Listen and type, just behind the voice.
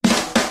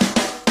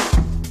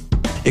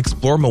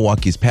Explore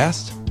Milwaukee's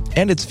past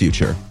and its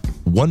future,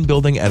 one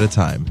building at a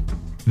time.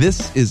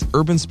 This is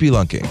Urban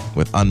Spelunking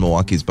with On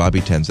Milwaukee's Bobby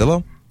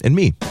Tanzillo and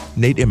me,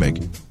 Nate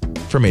Immig,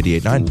 from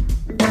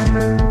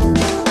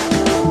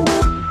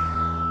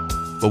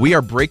 88.9. But we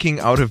are breaking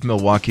out of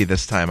Milwaukee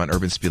this time on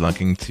Urban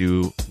Spelunking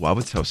to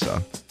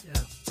Wauwatosa,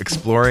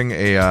 exploring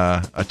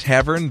a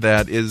tavern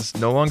that is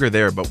no longer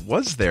there, but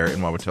was there in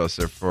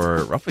Wauwatosa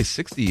for roughly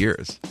 60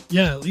 years.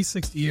 Yeah, at least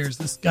 60 years.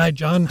 This guy,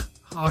 John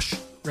Hosch,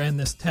 ran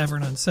this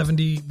tavern on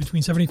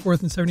between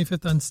 74th and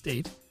 75th on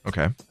State.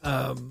 Okay.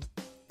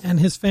 And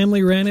his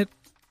family ran it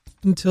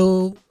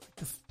until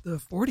the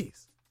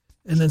 40s.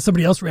 And then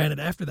somebody else ran it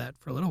after that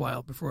for a little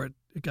while before it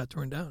got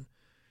torn down.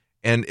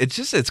 And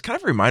it's kind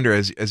of a reminder,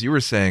 as you were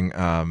saying,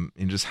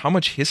 just how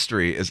much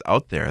history is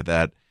out there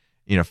that,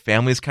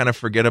 families kind of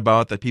forget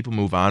about, that people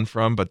move on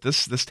from. But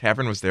this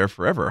tavern was there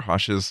forever,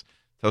 Hosch's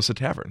Tosa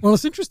Tavern. Well,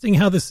 it's interesting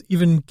how this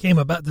even came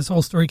about. This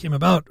whole story came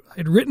about.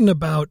 I'd written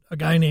about a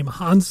guy named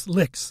Hans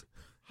Lix.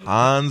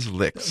 Hans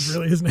Lix. That was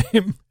really his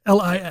name.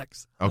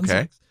 L-I-X.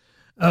 Okay.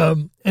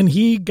 And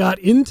he got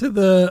into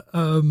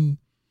the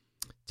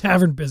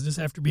tavern business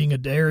after being a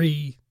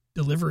dairy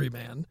delivery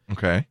man.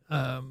 Okay.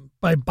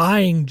 By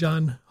buying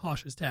John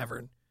Hosch's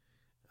tavern.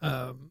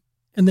 And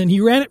then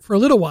he ran it for a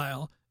little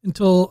while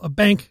until a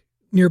bank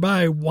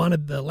nearby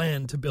wanted the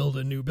land to build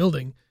a new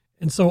building,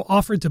 and so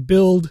offered to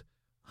build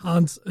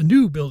Hans a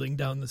new building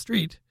down the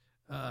street.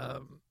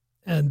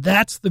 And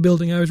that's the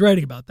building I was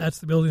writing about. That's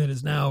the building that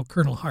is now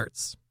Colonel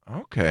Hart's.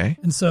 Okay.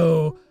 And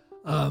so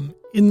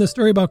in the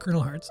story about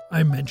Colonel Hart's,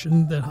 I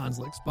mentioned that Hans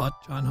Lix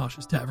bought John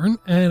Hosch's tavern,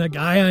 and a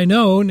guy I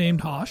know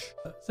named Hosch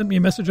sent me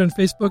a message on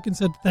Facebook and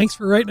said, "Thanks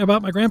for writing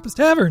about my grandpa's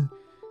tavern."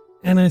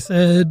 And I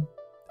said,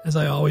 as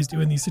I always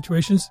do in these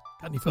situations,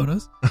 "Got any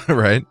photos?"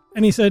 Right.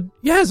 And he said,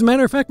 "Yeah, as a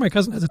matter of fact, my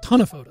cousin has a ton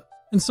of photos."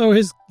 And so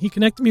he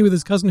connected me with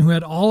his cousin who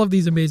had all of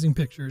these amazing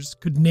pictures,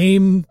 could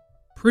name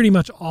pretty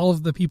much all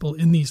of the people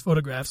in these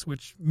photographs,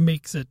 which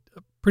makes it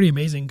pretty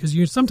amazing because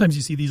sometimes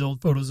you see these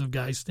old photos of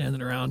guys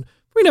standing around.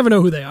 We never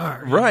know who they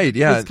are. Right,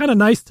 yeah. It's kind of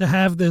nice to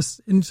have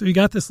this. And so you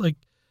got this like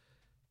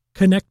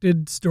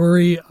connected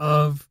story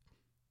of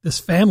this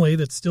family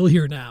that's still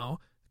here now.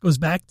 It goes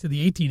back to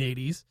the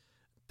 1880s.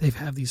 They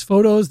have these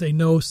photos. They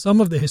know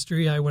some of the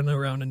history. I went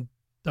around and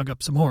dug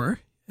up some more.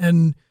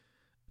 And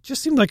it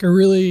just seemed like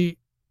a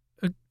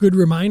good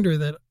reminder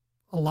that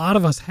a lot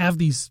of us have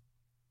these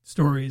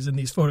stories and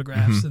these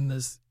photographs and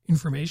this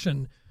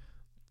information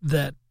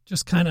that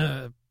just kind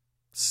of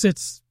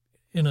sits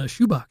in a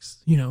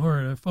shoebox,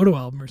 or a photo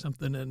album or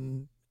something.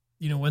 And,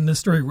 when this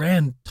story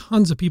ran,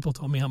 tons of people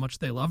told me how much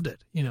they loved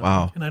it,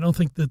 Wow. And I don't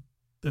think that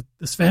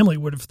this family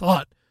would have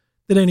thought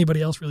that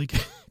anybody else really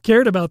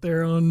cared about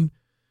their own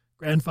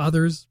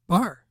grandfather's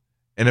bar.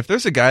 And if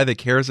there's a guy that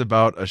cares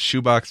about a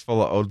shoebox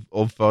full of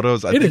old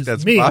photos, I think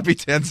that's me. Bobby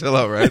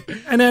Tanzillo, right?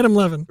 And Adam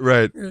Levin.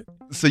 Right.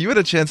 So you had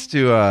a chance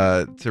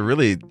to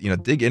really,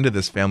 dig into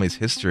this family's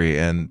history,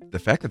 and the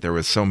fact that there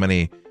was so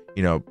many,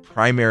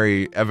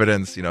 primary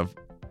evidence,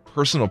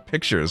 personal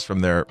pictures from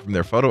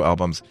their photo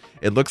albums.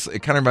 It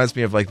kind of reminds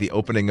me of like the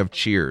opening of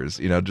Cheers,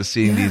 just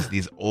seeing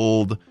these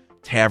old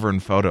tavern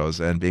photos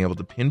and being able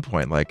to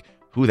pinpoint like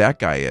who that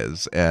guy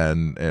is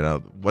and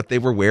what they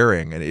were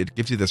wearing, and it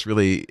gives you this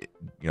really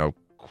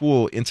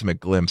cool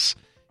intimate glimpse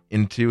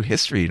into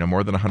history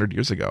more than 100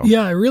 years ago.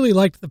 Yeah, I really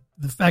liked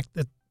the fact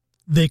that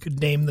they could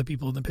name the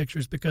people in the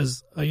pictures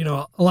because a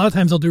lot of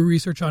times I'll do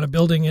research on a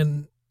building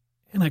and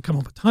I come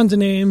up with tons of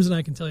names, and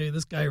I can tell you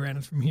this guy ran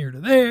it from here to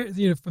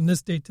there, from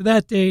this date to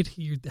that date.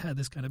 He had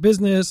this kind of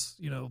business,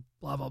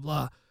 blah, blah,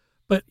 blah.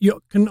 But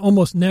you can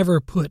almost never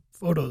put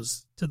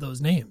photos to those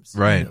names.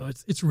 Right.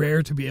 It's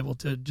rare to be able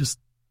to just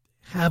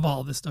have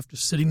all this stuff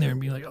just sitting there and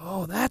be like,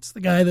 oh, that's the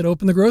guy that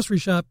opened the grocery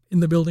shop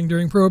in the building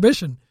during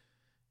Prohibition.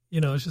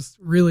 It's just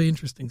really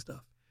interesting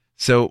stuff.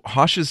 So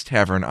Hosch's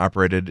Tavern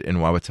operated in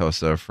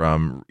Wauwatosa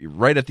from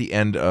right at the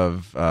end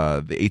of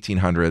the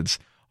 1800s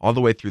all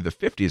the way through the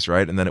 50s,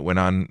 right? And then it went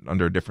on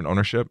under a different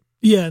ownership?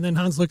 Yeah, and then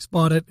Hans Lix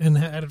bought it and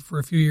had it for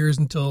a few years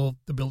until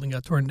the building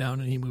got torn down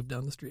and he moved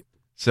down the street.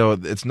 So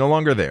it's no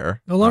longer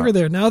there. No longer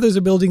there. Now there's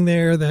a building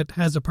there that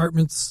has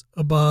apartments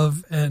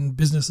above and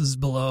businesses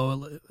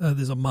below.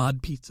 There's a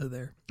Mod Pizza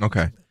there.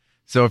 Okay.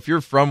 So if you're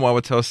from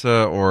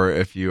Wauwatosa or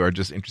if you are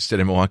just interested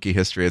in Milwaukee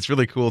history, it's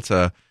really cool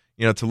to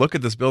look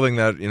at this building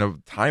that,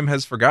 time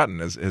has forgotten,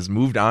 has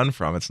moved on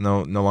from. It's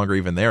no longer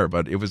even there,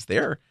 but it was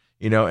there,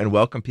 and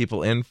welcome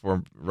people in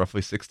for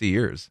roughly 60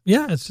 years.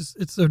 Yeah,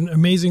 it's an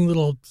amazing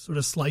little sort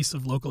of slice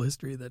of local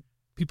history that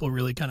people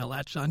really kind of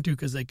latch onto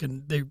because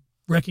they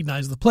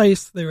recognize the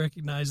place, they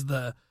recognize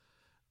the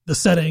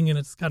setting, and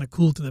it's kind of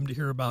cool to them to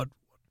hear about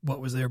what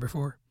was there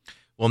before.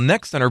 Well,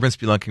 next on Urban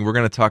Spelunking, we're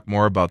going to talk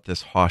more about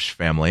this Hosch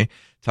family,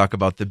 talk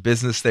about the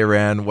business they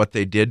ran, what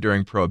they did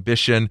during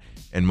Prohibition,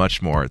 and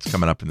much more. It's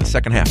coming up in the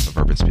second half of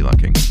Urban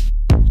Spelunking.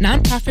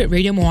 Nonprofit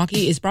Radio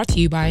Milwaukee is brought to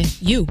you by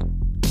you.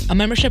 A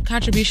membership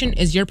contribution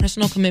is your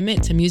personal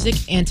commitment to music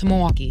and to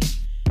Milwaukee.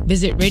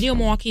 Visit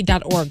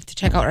radiomilwaukee.org to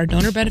check out our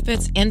donor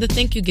benefits and the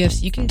thank you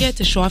gifts you can get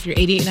to show off your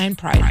 88.9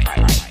 pride.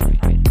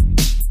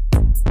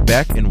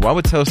 Back in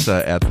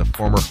Wauwatosa at the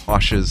former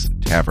Hosh's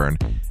Tavern.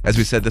 As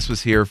we said, this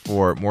was here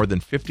for more than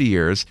 50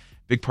 years.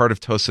 Big part of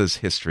Tosa's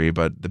history,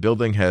 but the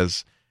building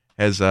has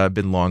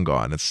been long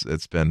gone.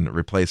 It's been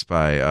replaced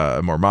by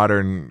a more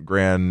modern,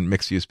 grand,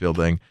 mixed-use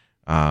building.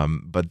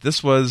 But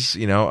this was,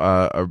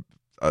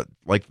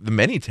 like the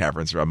many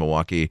taverns around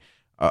Milwaukee,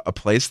 a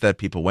place that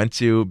people went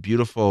to,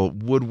 beautiful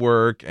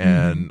woodwork,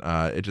 and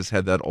it just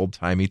had that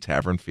old-timey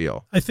tavern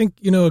feel. I think,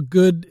 a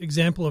good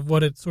example of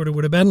what it sort of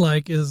would have been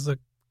like is a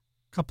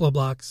couple of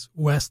blocks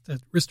west at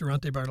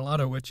Ristorante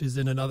Bartolotto, which is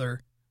in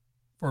another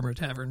former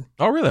tavern.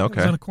 Oh, really? Okay. It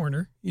was on a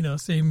corner,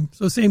 same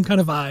kind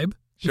of vibe.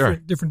 Sure.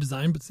 Different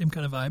design, but same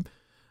kind of vibe.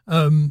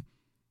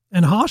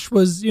 And Hosh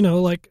was,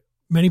 like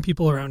many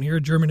people around here,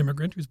 a German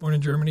immigrant who was born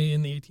in Germany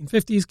in the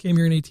 1850s, came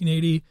here in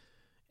 1880,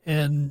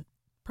 and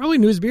probably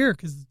knew his beer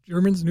because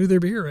Germans knew their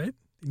beer, right?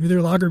 They knew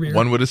their lager beer.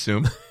 One would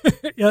assume.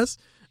 Yes.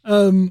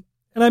 And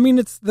I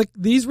mean,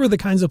 these were the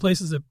kinds of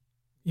places that,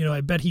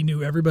 I bet he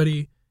knew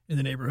everybody in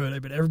the neighborhood. I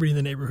bet everybody in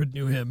the neighborhood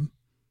knew him,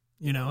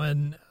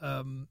 and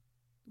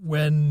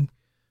when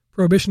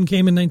Prohibition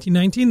came in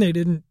 1919, they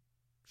didn't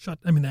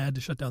they had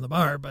to shut down the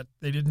bar, but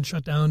they didn't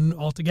shut down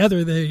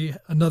altogether.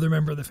 Another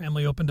member of the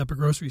family opened up a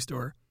grocery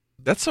store.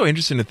 That's so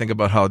interesting to think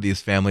about how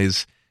these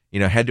families,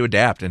 had to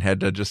adapt and had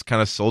to just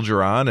kind of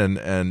soldier on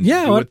and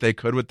do what they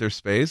could with their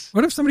space.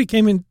 What if somebody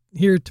came in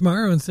here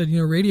tomorrow and said,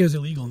 radio's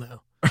illegal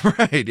now?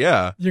 Right,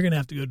 yeah. You're going to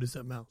have to go do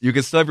something else. You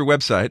could still have your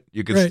website.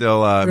 You could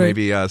still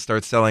maybe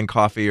start selling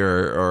coffee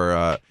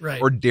or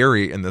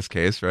dairy in this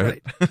case,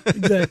 right?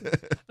 Exactly.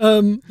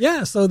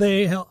 So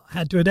they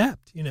had to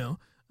adapt,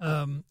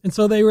 and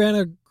so they ran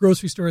a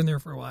grocery store in there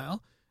for a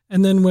while.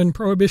 And then when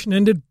Prohibition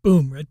ended,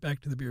 boom, right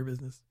back to the beer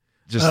business.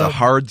 Just a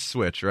hard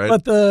switch, right?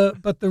 But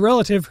the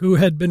relative who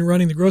had been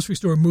running the grocery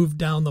store moved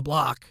down the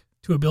block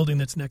to a building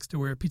that's next to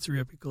where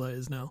Pizzeria Piccola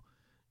is now.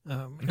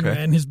 He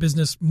ran his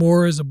business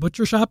more as a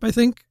butcher shop, I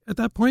think, at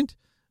that point.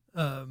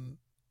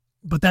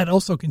 But that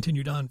also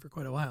continued on for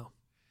quite a while.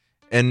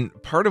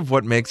 And part of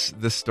what makes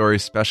this story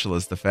special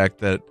is the fact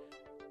that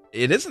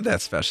it isn't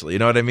that special. You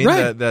know what I mean?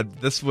 Right.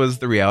 That this was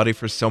the reality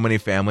for so many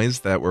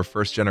families that were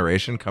first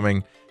generation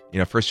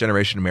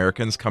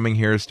Americans coming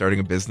here, starting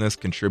a business,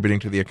 contributing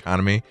to the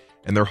economy,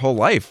 and their whole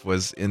life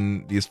was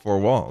in these four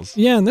walls.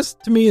 Yeah, and this,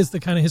 to me, is the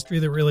kind of history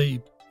that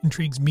really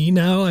intrigues me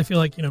now. I feel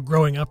like,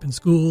 growing up in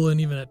school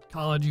and even at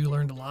college, you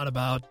learned a lot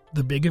about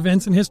the big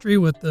events in history,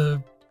 what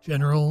the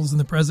generals and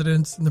the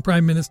presidents and the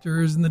prime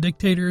ministers and the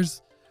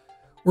dictators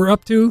were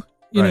up to,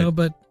 you know.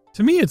 But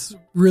to me, it's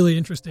really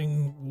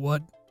interesting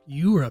what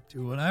you were up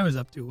to, what I was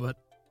up to, what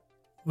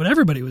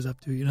everybody was up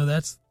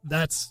to.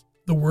 That's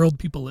the world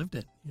people lived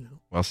in.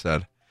 Well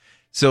said.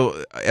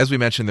 So, as we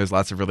mentioned, there's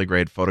lots of really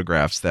great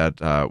photographs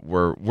that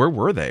where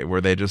were they?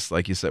 Were they just,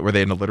 like you said, were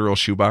they in a literal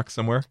shoebox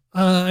somewhere?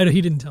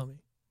 He didn't tell me.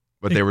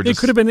 But they were just... It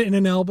could have been in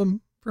an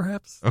album,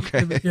 perhaps.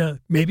 Okay. Yeah,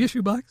 maybe a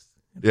shoebox.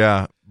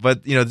 Yeah,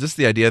 but, just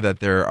the idea that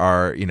there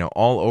are,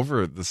 all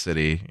over the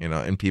city,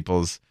 in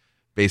people's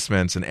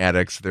basements and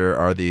attics, there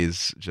are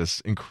these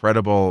just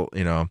incredible,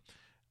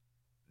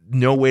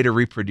 no way to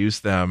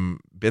reproduce them,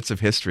 bits of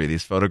history,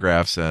 these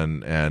photographs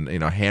and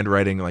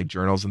handwriting, like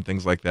journals and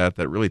things like that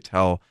really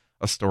tell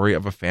a story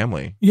of a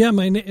family. Yeah,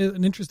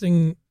 an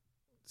interesting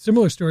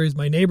similar story is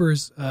my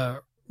neighbors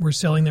were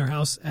selling their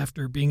house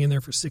after being in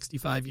there for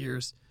 65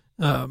 years.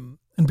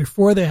 And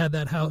before they had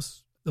that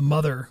house, the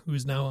mother, who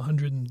is now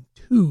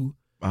 102,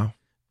 wow,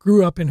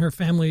 grew up in her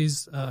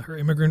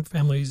immigrant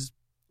family's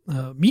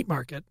meat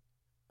market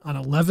on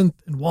 11th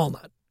and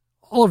Walnut,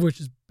 all of which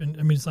has been,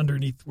 it's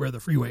underneath where the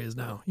freeway is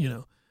now,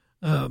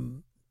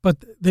 but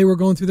they were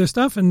going through their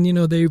stuff and,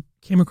 they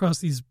came across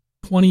these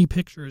 20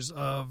 pictures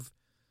of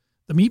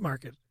the meat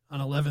market on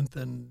 11th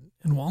and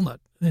Walnut.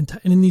 And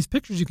in these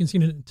pictures, you can see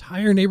an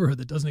entire neighborhood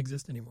that doesn't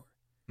exist anymore.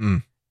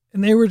 Mm.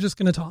 And they were just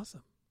going to toss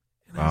them.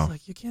 And wow. I was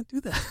like, you can't do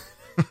that.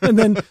 And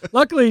then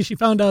luckily she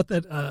found out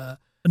that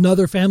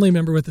another family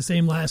member with the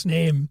same last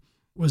name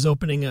was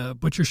opening a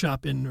butcher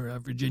shop in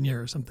Virginia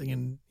or something.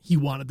 And he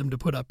wanted them to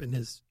put up in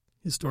his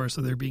store.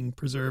 So they're being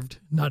preserved,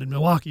 not in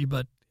Milwaukee,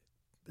 but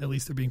at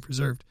least they're being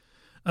preserved.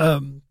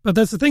 But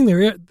that's the thing.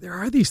 There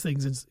are these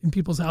things in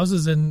people's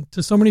houses. And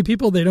to so many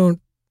people, they don't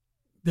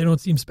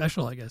seem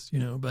special, I guess,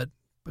 but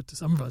to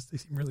some of us, they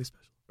seem really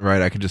special.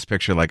 Right. I could just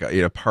picture like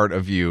a part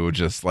of you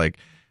just like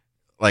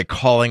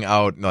calling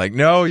out, like,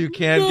 no, you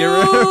can't get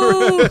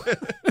rid of it.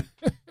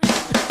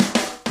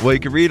 Well, you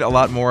can read a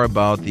lot more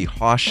about the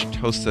Hosh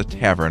Tosa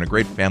Tavern, a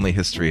great family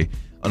history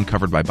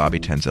uncovered by Bobby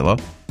Tanzillo.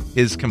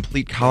 His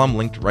complete column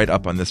linked right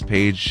up on this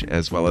page,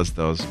 as well as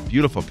those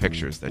beautiful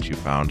pictures that you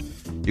found.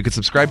 You can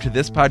subscribe to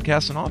this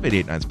podcast and all of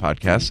 88.9's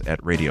podcasts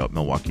at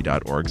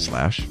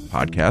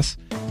radio@milwaukee.org/podcasts.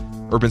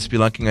 Urban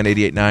Spelunking on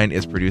 88.9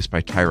 is produced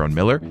by Tyrone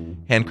Miller.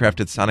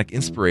 Handcrafted sonic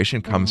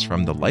inspiration comes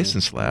from the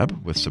License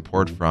Lab with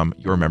support from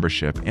your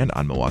membership and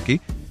On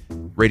Milwaukee.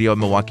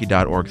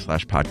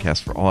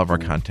 Radio@milwaukee.org/podcast for all of our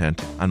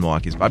content. On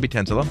Milwaukee's Bobby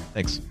Tanzillo.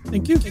 Thanks.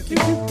 Thank you.